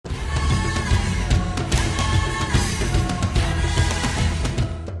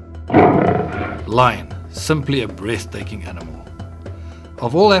Lion, simply a breathtaking animal.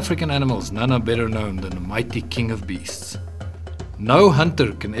 Of all African animals, none are better known than the mighty king of beasts. No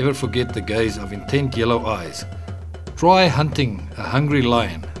hunter can ever forget the gaze of intent yellow eyes. Try hunting a hungry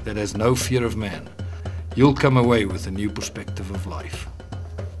lion that has no fear of man. You'll come away with a new perspective of life.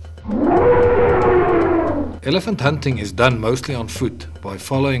 Elephant hunting is done mostly on foot by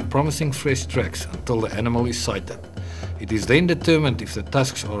following promising fresh tracks until the animal is sighted. It is then determined if the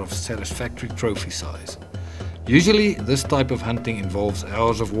tusks are of satisfactory trophy size. Usually, this type of hunting involves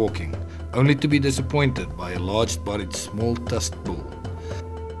hours of walking, only to be disappointed by a large-bodied small-tusked bull.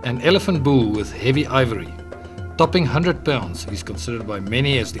 An elephant bull with heavy ivory, topping 100 pounds, is considered by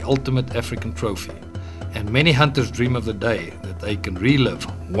many as the ultimate African trophy, and many hunters dream of the day that they can relive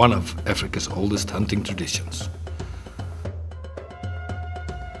one of Africa's oldest hunting traditions.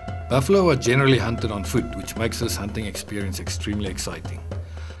 Buffalo are generally hunted on foot, which makes this hunting experience extremely exciting.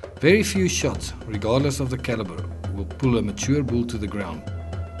 Very few shots, regardless of the caliber, will pull a mature bull to the ground.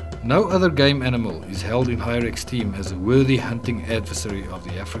 No other game animal is held in higher esteem as a worthy hunting adversary of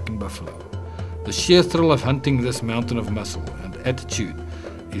the African buffalo. The sheer thrill of hunting this mountain of muscle and attitude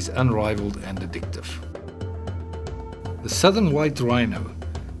is unrivaled and addictive. The southern white rhino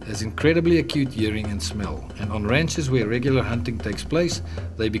has incredibly acute hearing and smell, and on ranches where regular hunting takes place,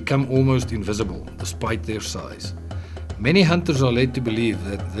 they become almost invisible despite their size. Many hunters are led to believe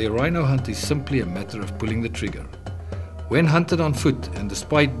that their rhino hunt is simply a matter of pulling the trigger. When hunted on foot and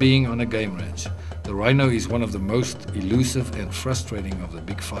despite being on a game ranch, the rhino is one of the most elusive and frustrating of the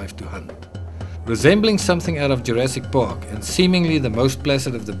Big Five to hunt. Resembling something out of Jurassic Park and seemingly the most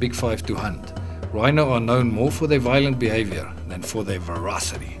placid of the Big Five to hunt, rhino are known more for their violent behavior than for their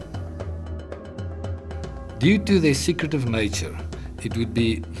ferocity. Due to their secretive nature, it would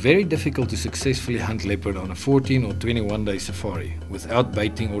be very difficult to successfully hunt leopard on a 14 or 21 day safari without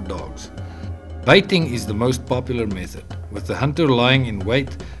baiting or dogs. Baiting is the most popular method, with the hunter lying in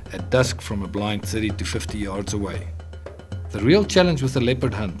wait at dusk from a blind 30 to 50 yards away. The real challenge with the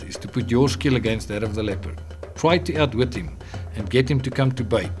leopard hunt is to put your skill against that of the leopard. Try to outwit him and get him to come to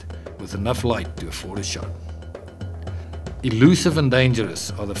bait with enough light to afford a shot. Elusive and dangerous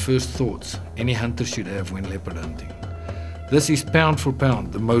are the first thoughts any hunter should have when leopard hunting. This is pound for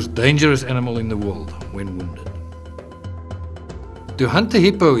pound the most dangerous animal in the world when wounded. To hunt a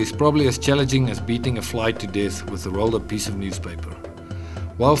hippo is probably as challenging as beating a fly to death with a rolled up piece of newspaper.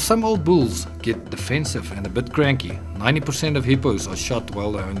 While some old bulls get defensive and a bit cranky, 90% of hippos are shot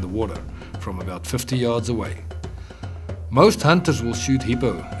while they're in the water from about 50 yards away. Most hunters will shoot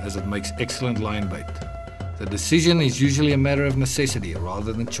hippo as it makes excellent lion bait. The decision is usually a matter of necessity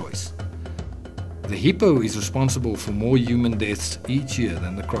rather than choice. The hippo is responsible for more human deaths each year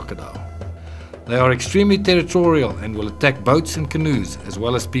than the crocodile. They are extremely territorial and will attack boats and canoes as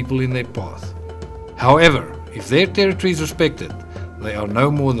well as people in their path. However, if their territory is respected, they are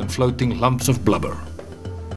no more than floating lumps of blubber.